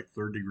 He's got like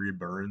 3rd-degree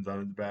burns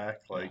on his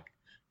back. Like,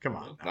 come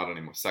on. Not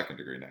anymore. 2nd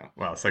degree now.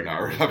 Well, 2nd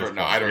degree.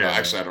 No, I don't know.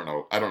 Actually, I don't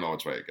know. I don't know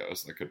which way it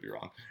goes. I could be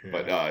wrong. Yeah.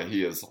 But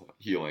he is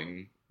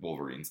healing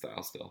Wolverine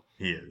style still.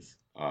 He is.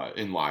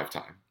 In live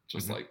time.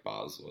 Just like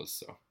Boz was,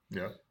 so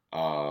yeah.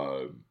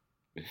 Are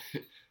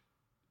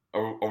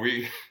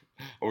we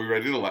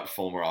ready to let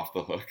Fulmer off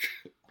the hook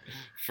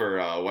for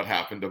what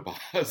happened to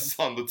Boz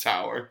on the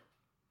tower?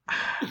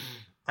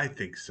 I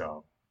think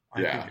so.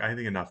 I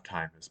think enough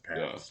time has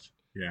passed.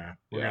 Yeah,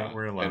 we're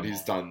gonna let him.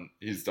 He's done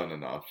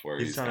enough.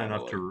 He's done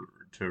enough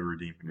to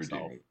redeem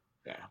himself.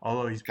 Yeah.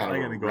 Although he's kind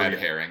probably of going to go red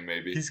herring,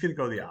 maybe. He's going to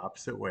go the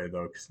opposite way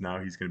though, because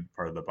now he's going to be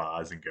part of the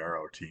Boz and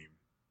Garrow team.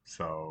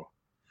 So.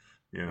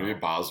 Maybe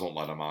Boz won't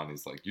let him on.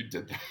 He's like, "You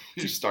did that.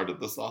 You started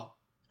this all."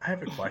 I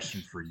have a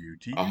question for you.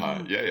 Do you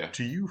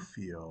Do you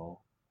feel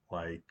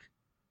like,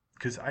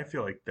 because I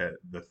feel like that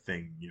the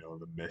thing,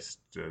 the mist,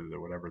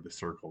 whatever, the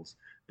circles,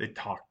 they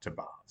talk to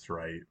Boz,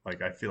 right?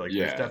 Like I feel like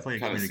there's definitely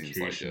a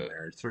communication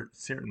there. It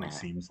certainly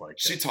seems like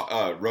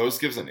Rose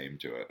gives a name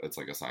to it. It's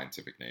like a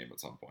scientific name at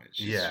some point.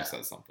 She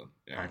says something.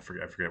 Yeah. I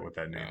forget what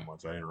that name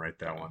was. I didn't write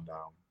that one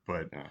down.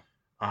 But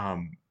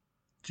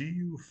do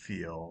you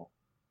feel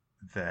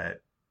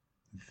that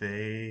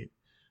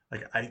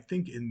I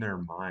think in their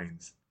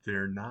minds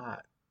they're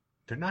not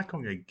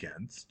going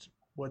against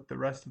what the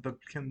rest of the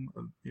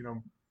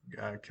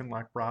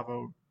Kinloch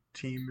Bravo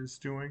team is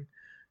doing.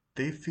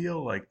 They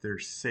feel like they're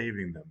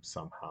saving them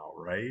somehow,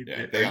 right?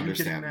 Yeah, they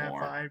understand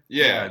more. Vibe?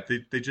 Yeah,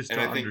 they just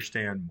don't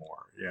understand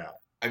more. Yeah.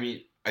 I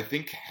mean, I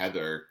think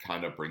Heather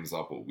kind of brings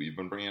up what we've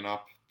been bringing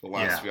up the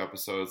last few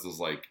episodes. Is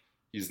like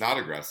he's not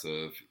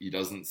aggressive. He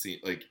doesn't seem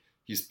like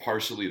he's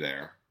partially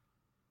there.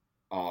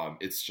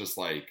 It's just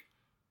like.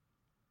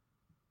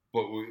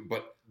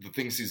 But the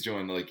things he's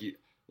doing, I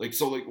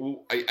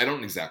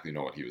don't exactly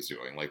know what he was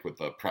doing, like with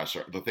the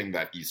pressure, the thing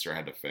that Easter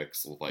had to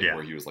fix,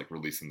 where he was like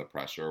releasing the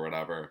pressure or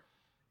whatever.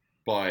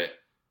 But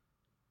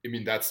I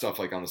mean, that stuff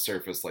like on the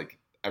surface, like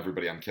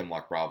everybody on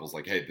Kinloch Bravo's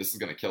like, "Hey, this is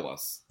gonna kill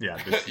us.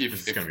 Yeah, this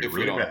is gonna be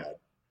really bad.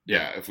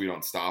 Yeah, if we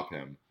don't stop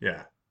him.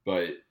 Yeah,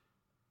 but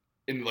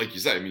and like you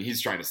said, I mean,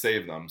 he's trying to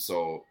save them.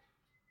 So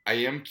I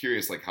am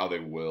curious, like how they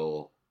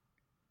will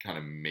kind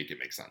of make it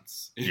make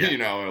sense, or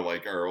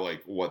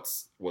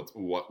what's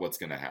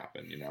going to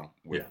happen,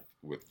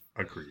 with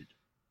agreed.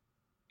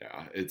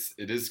 Yeah, it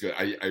is good.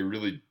 I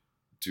really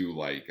do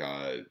like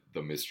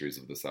the mysteries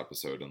of this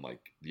episode and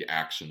like the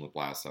action with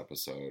last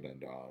episode,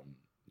 and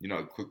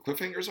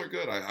cliffhangers are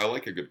good. I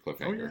like a good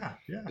cliffhanger. Oh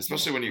yeah.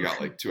 Especially when you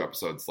got like 2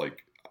 episodes,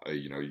 like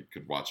you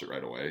could watch it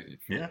right away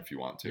if you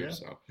want to. Yeah.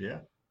 So yeah.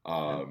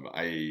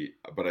 I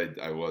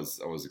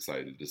was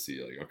excited to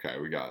see like, okay,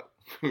 we got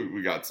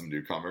some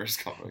newcomers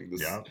coming. We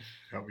got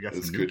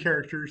some new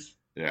characters.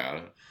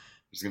 Yeah,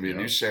 there's gonna be a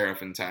new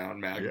sheriff in town,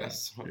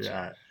 Magnus.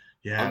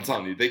 Yeah. I'm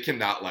telling you, they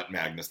cannot let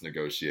Magnus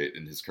negotiate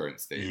in his current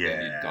state. Yeah,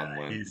 they need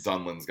Dunlin.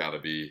 Dunlin's got to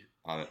be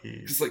on it.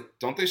 Because like,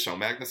 don't they show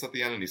Magnus at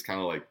the end and he's kind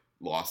of like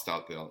lost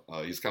out the?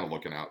 He's kind of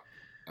looking out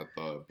at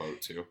the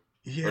boat too.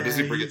 Yeah, or does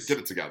he get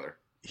it together?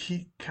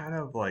 He kind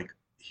of like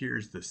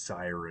hears the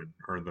siren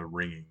or the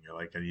ringing,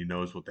 and he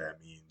knows what that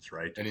means,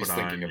 right? And he's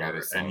thinking about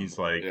his son. And he's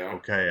like,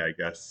 okay, I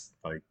guess,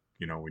 like,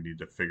 we need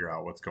to figure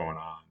out what's going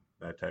on,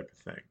 that type of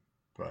thing.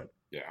 But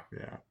yeah.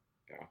 Yeah.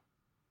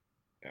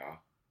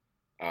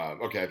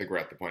 Okay, I think we're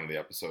at the point of the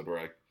episode where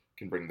I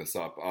can bring this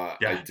up.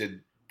 Yeah. I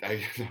did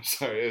I'm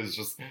sorry, it was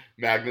just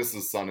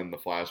Magnus's son in the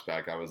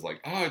flashback. I was like,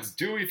 oh, it's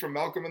Dewey from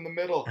Malcolm in the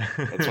Middle.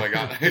 That's why I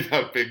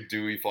got big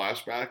Dewey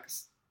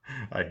flashbacks.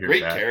 I hear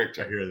Great that.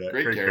 character. I hear that.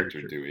 Great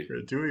character, Dewey.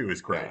 Dewey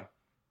was great.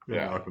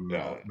 Yeah, Malcolm in the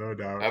Middle, no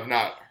doubt. I've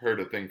not heard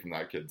a thing from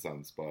that kid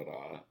since, but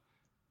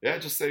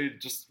just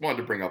wanted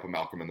to bring up a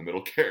Malcolm in the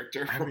Middle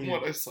character from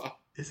what I saw.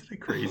 Isn't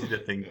it crazy to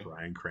think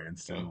Bryan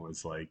Cranston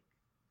was like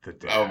the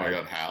dad? Oh my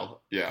God,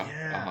 Hal. Yeah.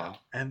 Yeah.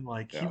 And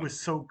like he was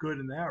so good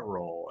in that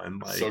role,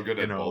 and like so good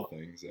at both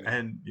things. Yeah.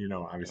 And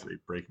obviously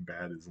Breaking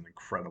Bad is an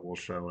incredible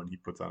show, and he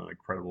puts on an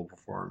incredible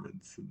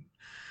performance. And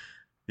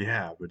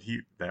but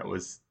that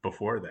was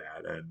before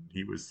that, and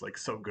he was like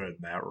so good in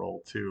that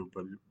role too.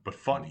 But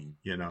funny,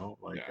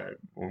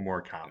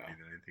 more comedy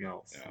than anything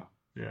else.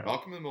 Yeah.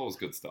 Malcolm in the Middle was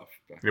good stuff.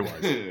 It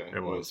was.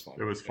 It was fun.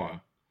 It was fun.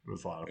 It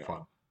was a lot of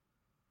fun.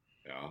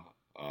 Yeah.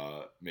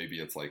 Maybe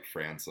it's like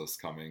Francis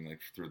coming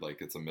like through like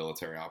it's a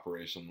military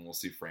operation. We'll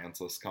see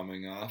Francis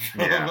coming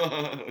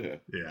to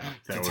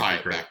tie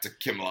it back to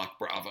Kimlock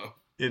Bravo.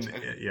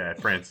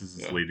 Francis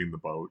is leading the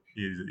boat.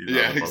 He's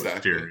on the boat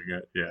steering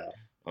it.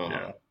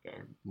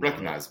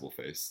 Recognizable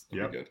face.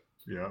 That'd be good.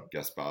 Yeah.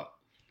 Guest spot.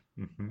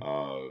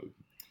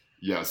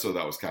 Mm-hmm. So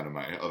that was kind of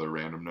my other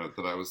random note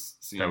that I was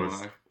seeing when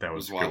I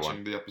was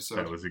watching the episode.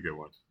 That was a good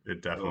one.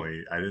 It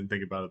definitely. I didn't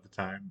think about it at the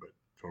time, but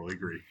totally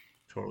agree.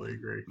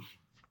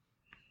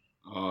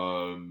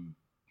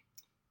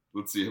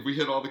 Let's see. Have we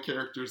hit all the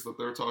characters that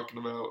they're talking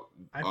about?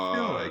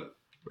 I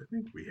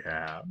think we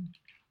have.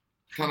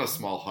 Kind of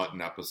small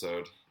Hutton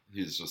episode.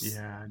 He's just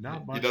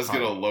not much. He does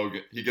get a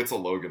Logan. He gets a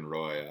Logan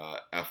Roy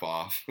F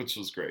off, which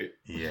was great.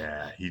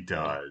 Yeah, he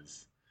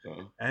does.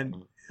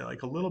 And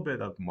like a little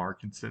bit of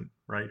Markinson,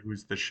 right?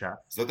 Who's the chef?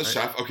 Is that the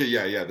chef? Okay,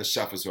 yeah. The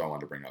chef is who I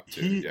wanted to bring up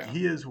too.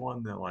 He is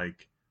one that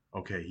like,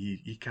 okay,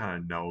 he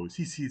kind of knows.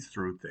 He sees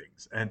through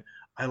things, and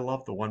I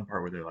love the one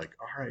part where they're like,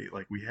 all right,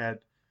 like we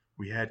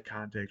had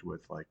contact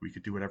with, like, we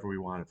could do whatever we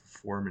wanted for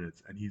 4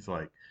 minutes, and he's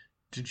like,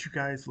 didn't you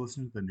guys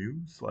listen to the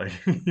news? Like,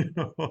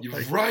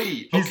 like,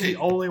 right? He's the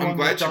only one. I'm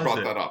glad you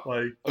brought that up.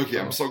 Like,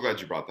 I'm so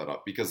glad you brought that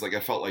up because, like, I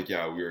felt like,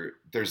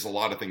 there's a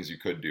lot of things you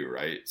could do,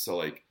 right? So,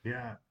 like,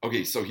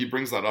 okay, so he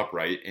brings that up,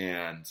 right?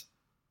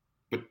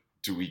 But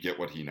do we get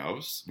what he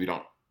knows? We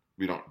don't.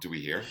 Do we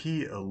hear?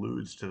 He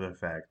alludes to the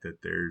fact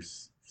that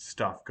there's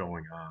stuff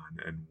going on,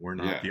 and we're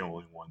not the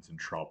only ones in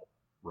trouble,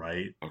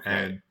 right?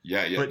 Okay.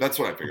 And, that's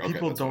what I figured.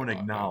 People don't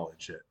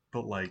acknowledge it,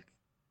 but like.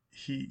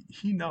 He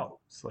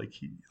knows,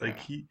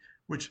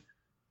 which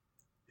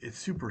it's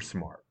super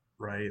smart,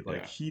 right?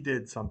 Like he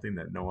did something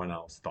that no one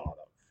else thought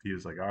of. He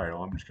was like, all right,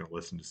 well, I'm just going to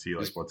listen to see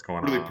like what's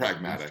going on. Really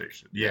pragmatic.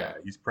 Yeah,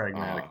 he's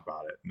pragmatic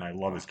about it, and I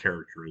love his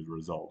character as a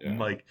result. And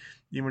like,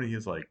 even when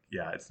he's like,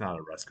 it's not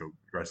a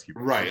rescue.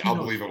 Right, I'll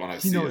believe it when I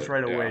see it. He knows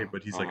right away,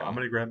 but he's like, I'm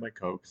going to grab my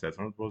Coke because that's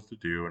what I'm supposed to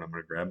do, and I'm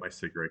going to grab my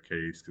cigarette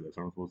case because that's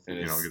what I'm supposed to,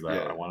 because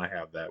I want to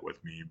have that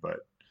with me,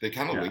 but. They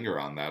kind of linger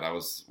on that. I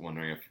was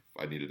wondering if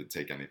I needed to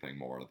take anything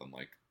more than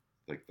like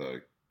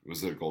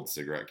was it a gold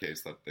cigarette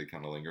case that they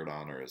kind of lingered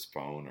on, or his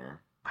phone,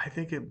 or? I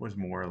think it was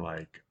more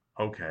like,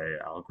 okay,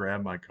 I'll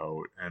grab my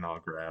coat and I'll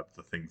grab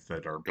the things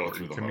that are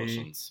important to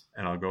me,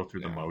 and I'll go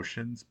through the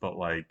motions. But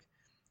like,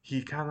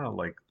 he kind of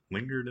like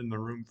lingered in the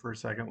room for a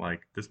second. Like,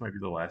 this might be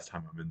the last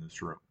time I'm in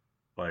this room.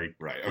 Like,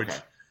 right? Okay.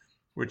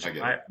 Which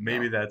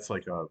maybe that's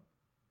like a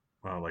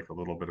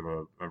little bit of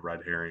a red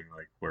herring.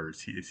 Like, where is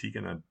he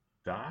gonna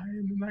die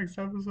in the next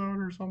episode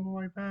or something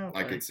like that?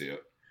 I could see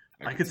it.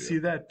 I could see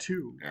that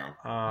too.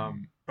 Yeah.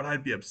 But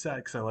I'd be upset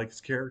because I like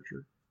his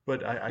character.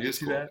 But I could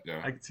see that.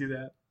 Yeah. I could see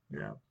that.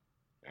 Yeah.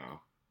 Yeah.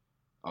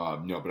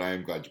 No, but I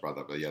am glad you brought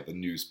that up. But the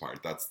news part.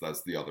 That's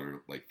the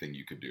other like thing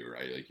you could do,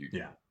 right? Like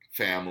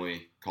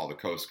family, call the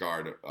Coast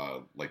Guard,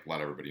 like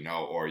let everybody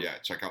know, or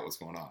check out what's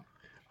going on.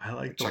 I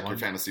like check your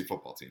fantasy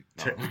football team.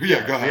 No.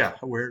 Go ahead. Yeah,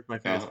 where's my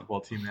fantasy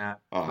football team at?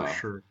 For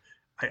sure.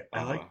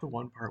 I like the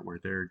one part where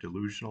they're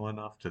delusional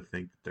enough to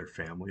think that their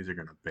families are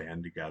going to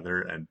band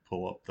together and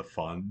pull up the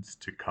funds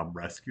to come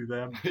rescue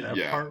them. That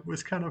part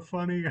was kind of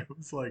funny. I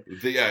was like...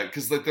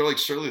 because they're like,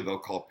 surely they'll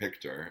call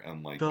Pictor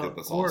and like get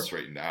this all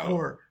straightened out.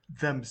 Or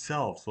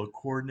themselves. They'll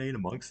coordinate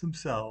amongst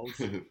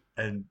themselves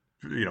and,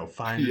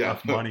 find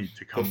enough money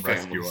to come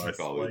rescue us.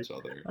 Like, each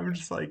other. I'm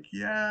just like,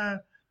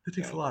 that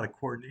takes a lot of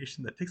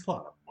coordination. That takes a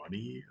lot of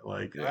money.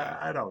 Like,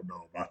 I don't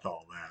know about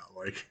all that.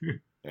 Like...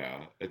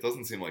 Yeah, it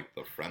doesn't seem like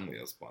the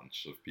friendliest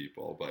bunch of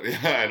people, but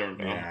I don't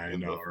know. Yeah, I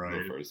know, right?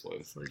 In the first place.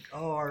 It's like,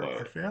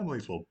 our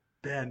families will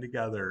band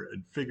together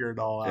and figure it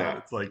all out. Yeah.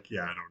 It's like, I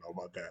don't know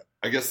about that.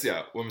 I guess,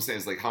 what I'm saying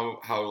is like,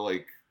 how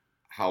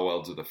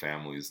well do the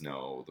families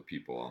know the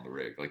people on the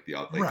rig? Like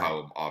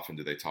how often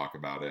do they talk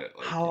about it?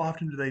 Like, how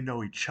often do they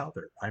know each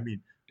other? I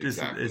mean, is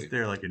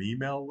there like an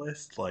email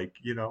list? Like,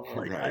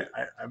 like right.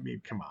 I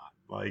mean, come on.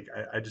 Like,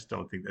 I just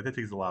don't think that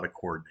takes a lot of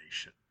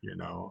coordination,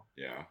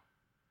 Yeah.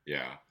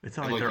 Yeah. It's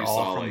not like they're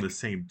all from the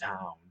same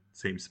town,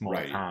 same small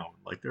town.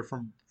 Like they're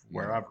from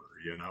wherever,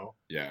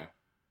 Yeah.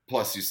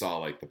 Plus you saw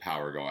like the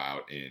power go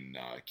out in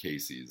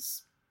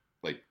Casey's.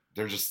 Like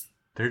they're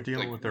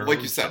dealing with their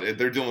like you said,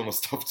 they're dealing with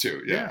stuff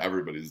too. Yeah.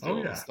 Everybody's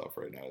dealing with stuff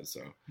right now.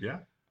 So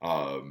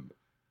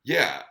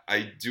Yeah,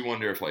 I do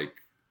wonder if like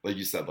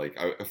you said, like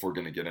if we're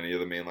gonna get any of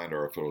the mainland,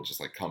 or if it'll just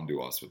like come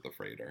to us with the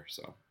freighter,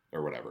 so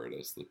or whatever it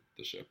is,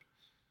 the ship.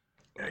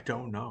 I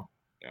don't know.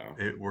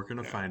 Yeah, We're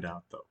gonna find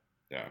out though.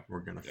 Yeah,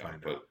 we're gonna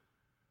find out.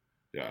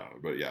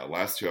 But yeah,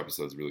 last 2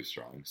 episodes really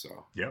strong.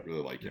 So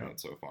really liking it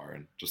so far,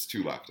 and just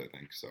 2 left, I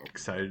think. So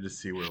excited to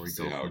see where we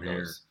go from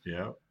here.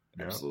 Yeah,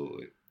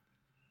 absolutely.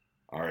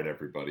 All right,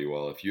 everybody.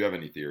 Well, if you have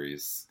any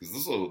theories,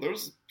 because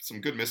there's some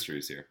good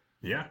mysteries here.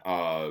 Yeah.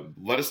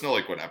 Let us know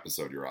like what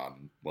episode you're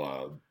on.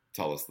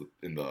 Tell us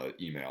in the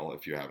email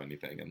if you have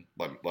anything, and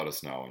let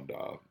us know, and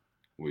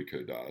we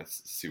could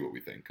see what we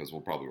think, because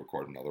we'll probably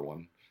record another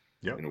one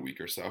in a week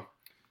or so.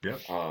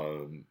 Yep.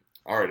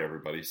 All right,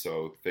 everybody.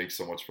 So thanks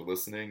so much for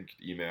listening.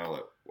 You can email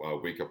at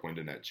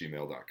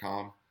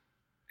wakeupwyndon@gmail.com,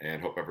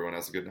 and hope everyone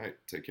has a good night.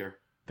 Take care.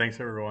 Thanks,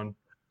 everyone.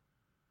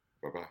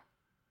 Bye-bye.